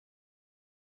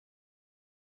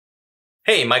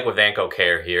Hey, Mike with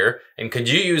Care here, and could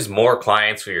you use more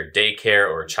clients for your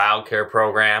daycare or childcare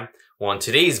program? Well, in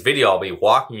today's video, I'll be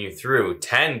walking you through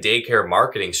 10 daycare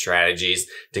marketing strategies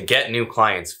to get new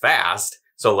clients fast,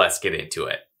 so let's get into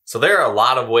it. So there are a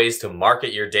lot of ways to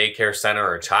market your daycare center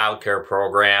or childcare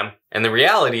program, and the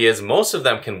reality is most of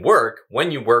them can work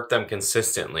when you work them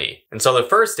consistently. And so the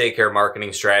first daycare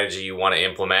marketing strategy you want to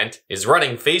implement is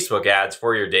running Facebook ads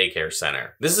for your daycare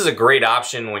center. This is a great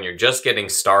option when you're just getting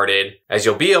started, as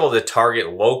you'll be able to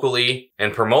target locally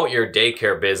and promote your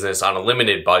daycare business on a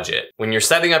limited budget. When you're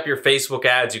setting up your Facebook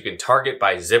ads, you can target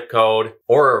by zip code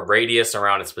or a radius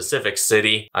around a specific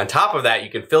city. On top of that, you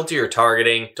can filter your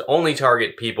targeting to only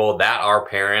target people that are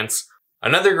parents.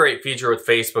 Another great feature with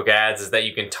Facebook ads is that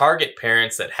you can target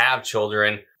parents that have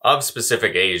children of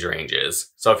specific age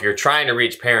ranges. So if you're trying to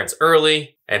reach parents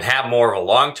early and have more of a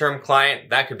long-term client,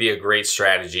 that could be a great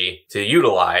strategy to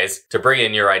utilize to bring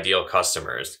in your ideal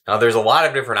customers. Now, there's a lot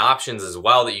of different options as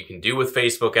well that you can do with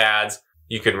Facebook ads.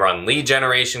 You can run lead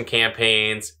generation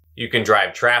campaigns, you can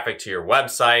drive traffic to your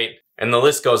website, and the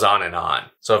list goes on and on.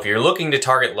 So if you're looking to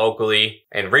target locally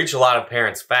and reach a lot of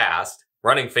parents fast,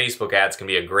 running Facebook ads can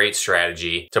be a great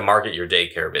strategy to market your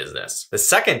daycare business. The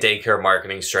second daycare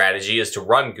marketing strategy is to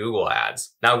run Google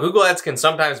ads. Now, Google ads can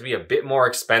sometimes be a bit more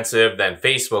expensive than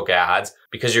Facebook ads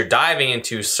because you're diving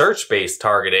into search-based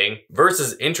targeting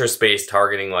versus interest-based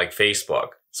targeting like Facebook.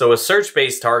 So with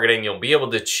search-based targeting, you'll be able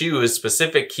to choose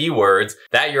specific keywords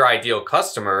that your ideal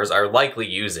customers are likely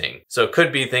using. So it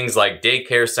could be things like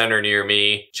daycare center near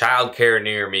me, childcare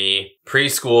near me,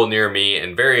 preschool near me,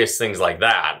 and various things like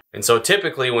that. And so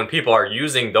typically when people are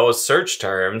using those search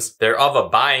terms, they're of a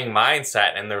buying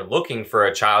mindset and they're looking for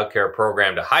a childcare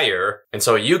program to hire. And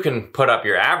so you can put up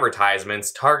your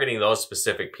advertisements targeting those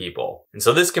specific people. And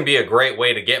so this can be a great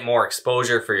way to get more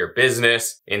exposure for your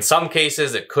business. In some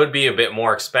cases, it could be a bit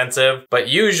more expensive, but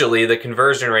usually the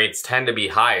conversion rates tend to be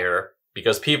higher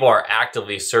because people are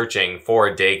actively searching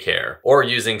for daycare or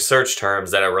using search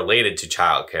terms that are related to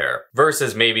childcare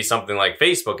versus maybe something like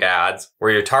Facebook ads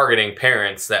where you're targeting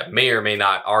parents that may or may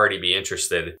not already be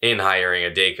interested in hiring a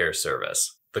daycare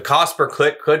service. The cost per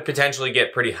click could potentially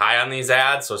get pretty high on these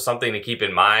ads, so something to keep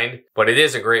in mind, but it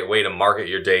is a great way to market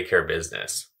your daycare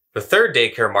business. The third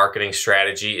daycare marketing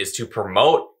strategy is to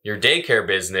promote your daycare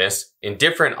business in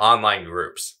different online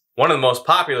groups. One of the most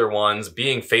popular ones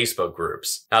being Facebook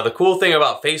groups. Now, the cool thing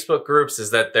about Facebook groups is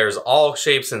that there's all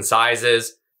shapes and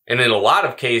sizes, and in a lot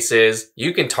of cases,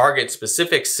 you can target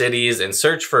specific cities and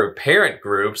search for parent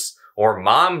groups or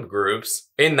mom groups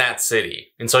in that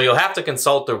city. And so you'll have to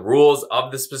consult the rules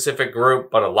of the specific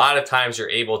group, but a lot of times you're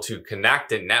able to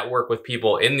connect and network with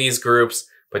people in these groups,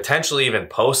 potentially even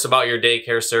post about your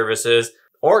daycare services,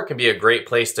 or it can be a great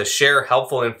place to share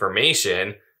helpful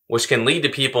information which can lead to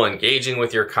people engaging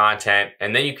with your content,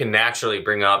 and then you can naturally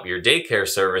bring up your daycare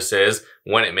services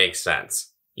when it makes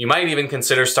sense. You might even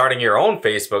consider starting your own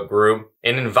Facebook group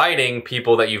and inviting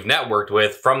people that you've networked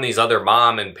with from these other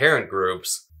mom and parent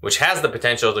groups, which has the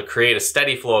potential to create a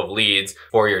steady flow of leads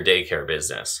for your daycare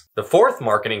business. The fourth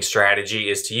marketing strategy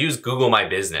is to use Google My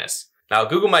Business. Now,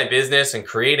 Google My Business and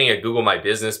creating a Google My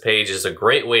Business page is a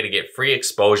great way to get free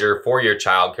exposure for your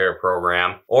childcare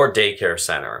program or daycare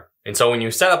center. And so when you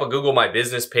set up a Google My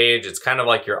Business page, it's kind of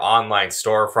like your online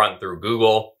storefront through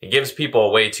Google. It gives people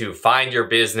a way to find your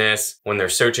business when they're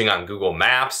searching on Google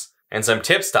Maps. And some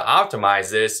tips to optimize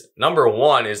this. Number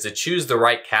one is to choose the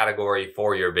right category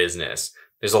for your business.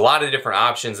 There's a lot of different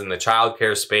options in the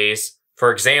childcare space.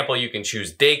 For example, you can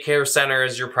choose daycare center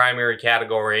as your primary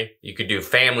category. You could do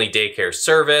family daycare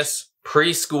service,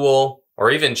 preschool, or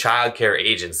even childcare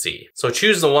agency. So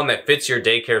choose the one that fits your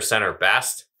daycare center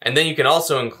best. And then you can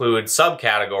also include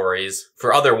subcategories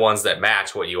for other ones that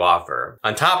match what you offer.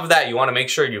 On top of that, you want to make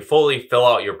sure you fully fill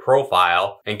out your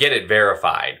profile and get it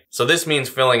verified. So this means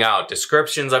filling out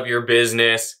descriptions of your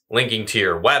business, linking to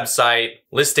your website,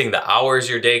 listing the hours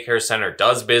your daycare center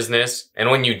does business.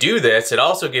 And when you do this, it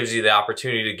also gives you the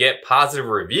opportunity to get positive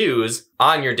reviews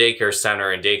on your daycare center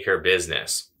and daycare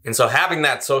business. And so having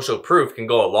that social proof can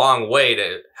go a long way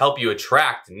to help you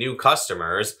attract new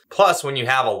customers. Plus, when you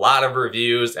have a lot of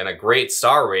reviews and a great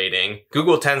star rating,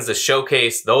 Google tends to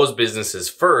showcase those businesses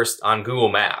first on Google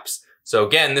Maps. So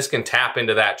again, this can tap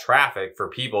into that traffic for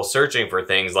people searching for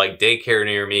things like daycare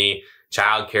near me,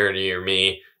 childcare near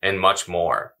me, and much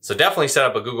more. So definitely set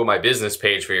up a Google My Business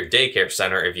page for your daycare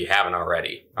center if you haven't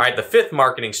already. All right, the fifth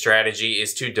marketing strategy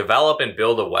is to develop and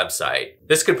build a website.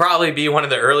 This could probably be one of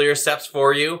the earlier steps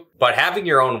for you, but having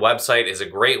your own website is a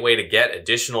great way to get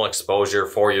additional exposure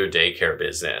for your daycare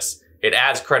business. It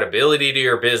adds credibility to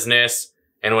your business,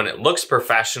 and when it looks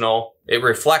professional, it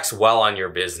reflects well on your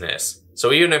business.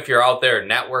 So even if you're out there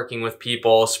networking with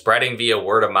people, spreading via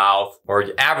word of mouth, or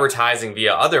advertising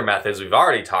via other methods we've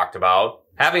already talked about,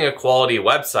 having a quality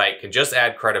website can just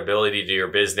add credibility to your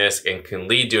business and can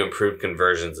lead to improved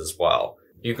conversions as well.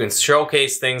 You can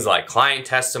showcase things like client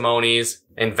testimonies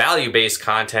and value-based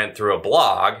content through a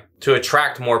blog to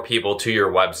attract more people to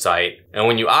your website. And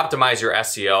when you optimize your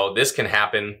SEO, this can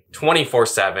happen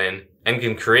 24/7 and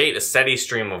can create a steady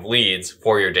stream of leads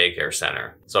for your daycare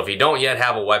center. So if you don't yet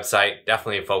have a website,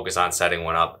 definitely focus on setting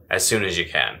one up as soon as you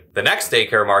can. The next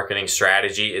daycare marketing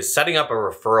strategy is setting up a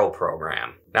referral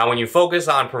program. Now, when you focus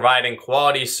on providing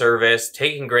quality service,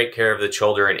 taking great care of the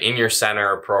children in your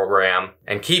center or program,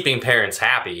 and keeping parents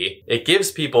happy, it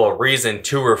gives people a reason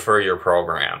to refer your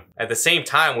program. At the same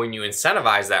time, when you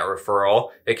incentivize that referral,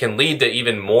 it can lead to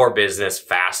even more business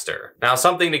faster. Now,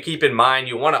 something to keep in mind,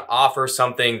 you want to offer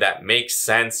something that makes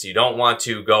sense. You don't want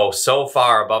to go so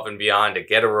far above and beyond to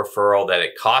get a referral that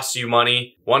it costs you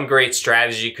money. One great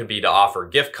strategy could be to offer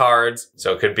gift cards.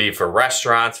 So it could be for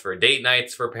restaurants, for date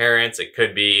nights for parents. It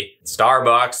could be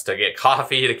Starbucks to get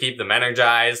coffee to keep them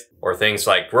energized, or things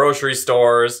like grocery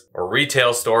stores or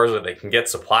retail stores where they can get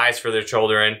supplies for their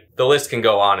children. The list can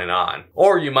go on and on.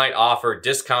 Or you might offer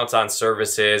discounts on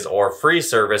services or free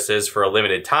services for a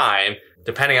limited time,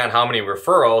 depending on how many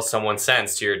referrals someone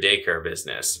sends to your daycare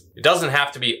business. It doesn't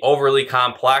have to be overly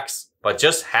complex, but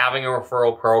just having a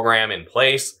referral program in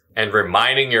place and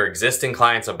reminding your existing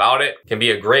clients about it can be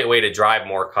a great way to drive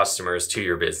more customers to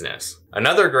your business.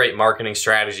 Another great marketing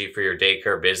strategy for your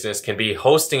daycare business can be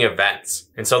hosting events.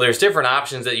 And so there's different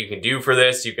options that you can do for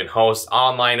this. You can host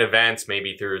online events,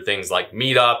 maybe through things like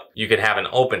Meetup. You can have an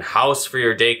open house for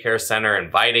your daycare center,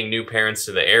 inviting new parents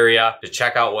to the area to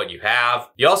check out what you have.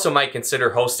 You also might consider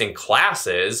hosting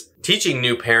classes, teaching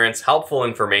new parents helpful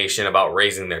information about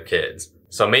raising their kids.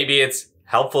 So maybe it's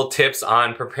helpful tips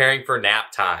on preparing for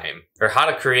nap time, or how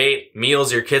to create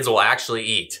meals your kids will actually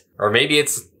eat. Or maybe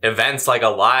it's events like a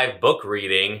live book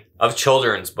reading of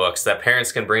children's books that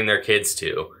parents can bring their kids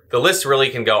to. The list really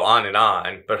can go on and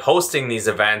on, but hosting these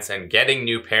events and getting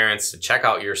new parents to check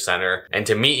out your center and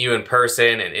to meet you in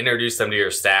person and introduce them to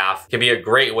your staff can be a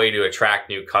great way to attract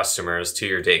new customers to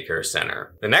your daycare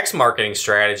center. The next marketing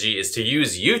strategy is to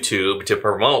use YouTube to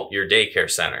promote your daycare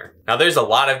center. Now, there's a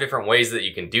lot of different ways that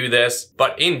you can do this,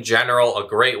 but in general, a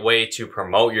great way to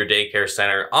promote your daycare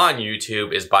center on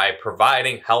YouTube is by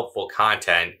providing helpful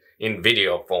content in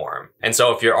video form. And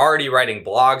so if you're already writing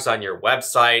blogs on your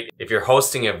website, if you're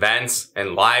hosting events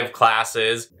and live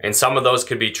classes, and some of those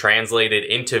could be translated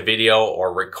into video,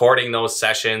 or recording those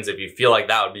sessions if you feel like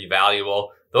that would be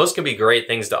valuable, those can be great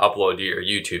things to upload to your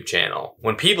YouTube channel.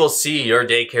 When people see your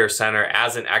daycare center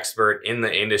as an expert in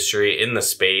the industry, in the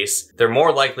space, they're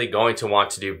more likely going to want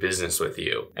to do business with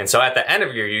you. And so at the end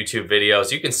of your YouTube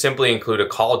videos, you can simply include a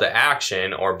call to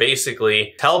action, or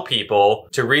basically tell people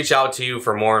to reach out to you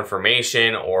for more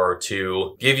information, or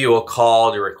to give you a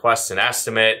call to request an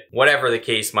estimate, whatever the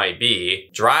case might be.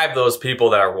 Drive those people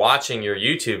that are watching your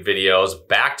YouTube videos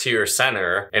back to your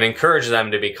center and encourage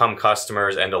them to become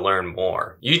customers and to learn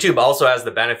more. YouTube also has the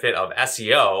benefit of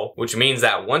SEO, which means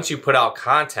that once you put out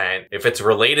content, if it's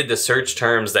related to search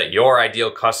terms that your ideal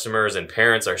customers and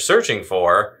parents are searching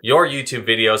for, your YouTube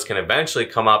videos can eventually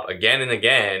come up again and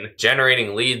again,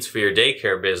 generating leads for your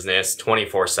daycare business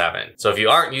 24/7. So if you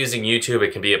aren't using YouTube,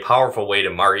 it can be a powerful way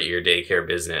to market your daycare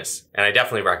business, and I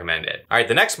definitely recommend it. All right,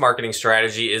 the next marketing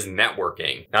strategy is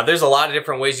networking. Now, there's a lot of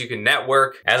different ways you can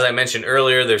network. As I mentioned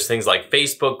earlier, there's things like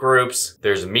Facebook groups,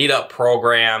 there's meetup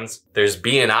programs, there's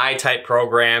B&I type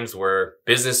programs where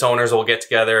business owners will get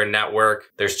together and network.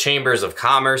 There's chambers of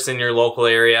commerce in your local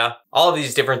area. All of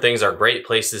these different things are great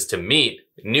places to meet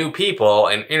new people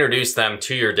and introduce them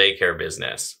to your daycare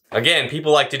business. Again,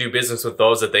 people like to do business with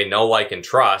those that they know, like, and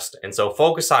trust. And so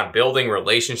focus on building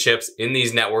relationships in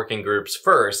these networking groups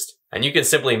first. And you can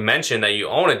simply mention that you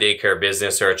own a daycare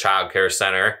business or a childcare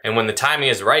center. And when the timing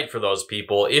is right for those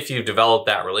people, if you've developed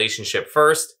that relationship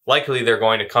first, likely they're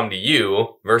going to come to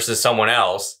you versus someone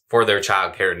else for their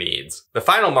childcare needs. The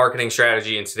final marketing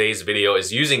strategy in today's video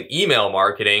is using email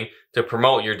marketing to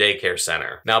promote your daycare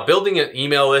center. Now, building an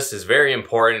email list is very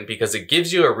important because it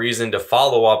gives you a reason to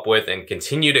follow up with and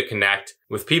continue to connect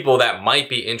with people that might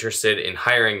be interested in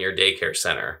hiring your daycare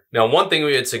center. Now, one thing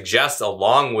we would suggest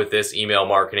along with this email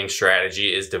marketing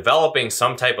strategy is developing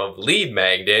some type of lead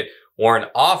magnet or an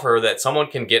offer that someone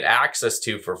can get access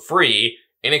to for free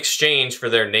in exchange for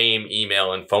their name,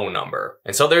 email, and phone number.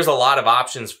 And so there's a lot of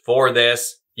options for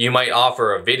this. You might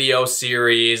offer a video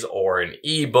series or an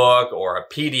ebook or a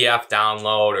PDF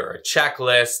download or a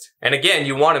checklist. And again,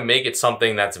 you want to make it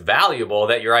something that's valuable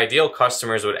that your ideal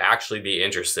customers would actually be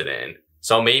interested in.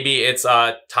 So maybe it's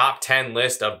a top 10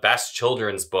 list of best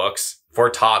children's books for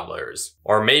toddlers.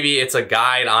 Or maybe it's a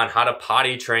guide on how to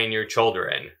potty train your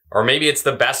children. Or maybe it's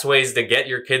the best ways to get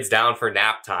your kids down for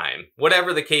nap time.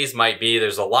 Whatever the case might be,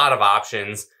 there's a lot of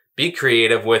options. Be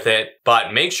creative with it,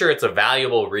 but make sure it's a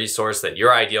valuable resource that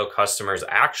your ideal customers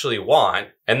actually want,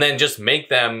 and then just make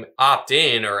them opt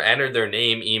in or enter their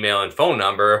name, email, and phone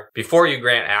number before you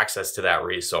grant access to that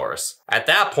resource. At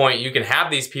that point, you can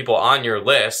have these people on your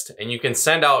list and you can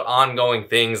send out ongoing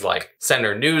things like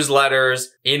sender newsletters,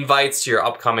 invites to your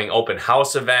upcoming open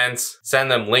house events,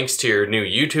 send them links to your new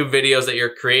YouTube videos that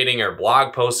you're creating or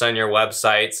blog posts on your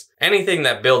websites, anything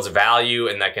that builds value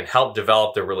and that can help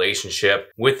develop the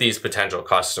relationship with these potential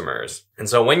customers. And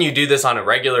so when you do this on a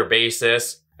regular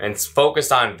basis and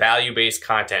focus on value-based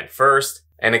content first,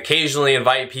 and occasionally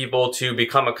invite people to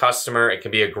become a customer, it can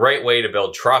be a great way to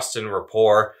build trust and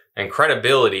rapport and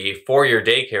credibility for your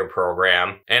daycare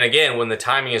program. And again, when the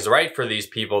timing is right for these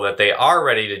people that they are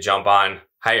ready to jump on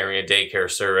hiring a daycare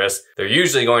service, they're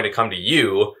usually going to come to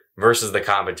you versus the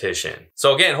competition.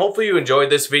 So again, hopefully you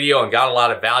enjoyed this video and got a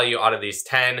lot of value out of these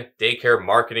 10 daycare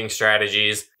marketing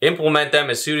strategies. Implement them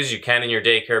as soon as you can in your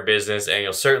daycare business and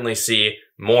you'll certainly see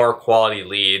more quality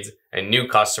leads and new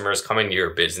customers coming to your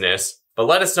business. But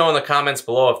let us know in the comments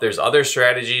below if there's other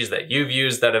strategies that you've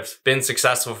used that have been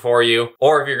successful for you,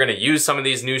 or if you're going to use some of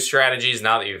these new strategies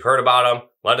now that you've heard about them.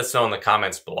 Let us know in the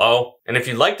comments below. And if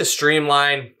you'd like to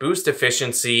streamline, boost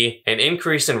efficiency, and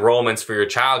increase enrollments for your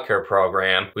childcare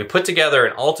program, we put together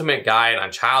an ultimate guide on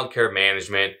childcare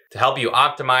management to help you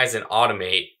optimize and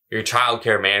automate your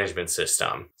childcare management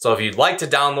system. So if you'd like to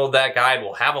download that guide,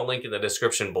 we'll have a link in the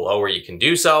description below where you can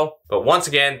do so. But once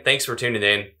again, thanks for tuning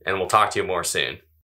in, and we'll talk to you more soon.